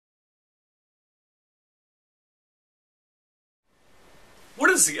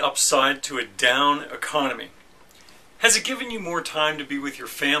is the upside to a down economy? Has it given you more time to be with your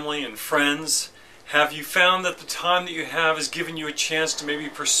family and friends? Have you found that the time that you have has given you a chance to maybe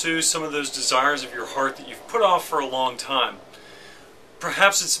pursue some of those desires of your heart that you've put off for a long time?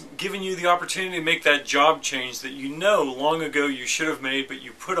 Perhaps it's given you the opportunity to make that job change that you know long ago you should have made, but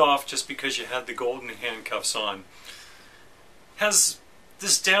you put off just because you had the golden handcuffs on. Has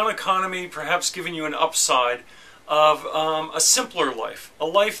this down economy perhaps given you an upside of a simpler life? A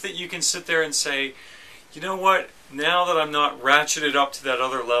life that you can sit there and say, you know what, now that I'm not ratcheted up to that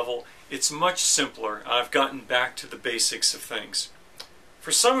other level, it's much simpler. I've gotten back to the basics of things.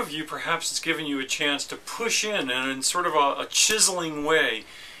 For some of you, perhaps it's given you a chance to push in sort of a chiseling way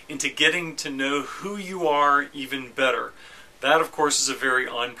into getting to know who you are even better. That, of course, is a very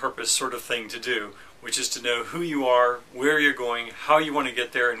on-purpose sort of thing to do, which is to know who you are, where you're going, how you want to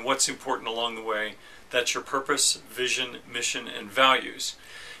get there, and what's important along the way. That's your purpose, vision, mission, and values.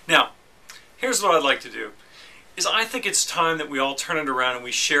 Now, here's what I'd like to do. I think it's time that we all turn it around and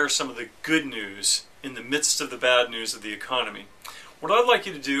we share some of the good news in the midst of the bad news of the economy. What I'd like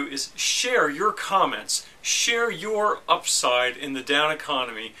you to do is share your comments, share your upside in the down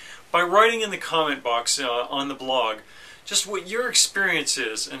economy by writing in the comment box on the blog just what your experience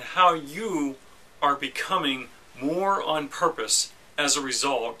is and how you are becoming more on purpose as a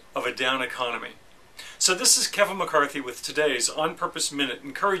result of a down economy. So this is Kevin McCarthy with today's On Purpose Minute,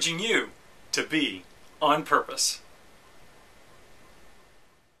 encouraging you to be on purpose.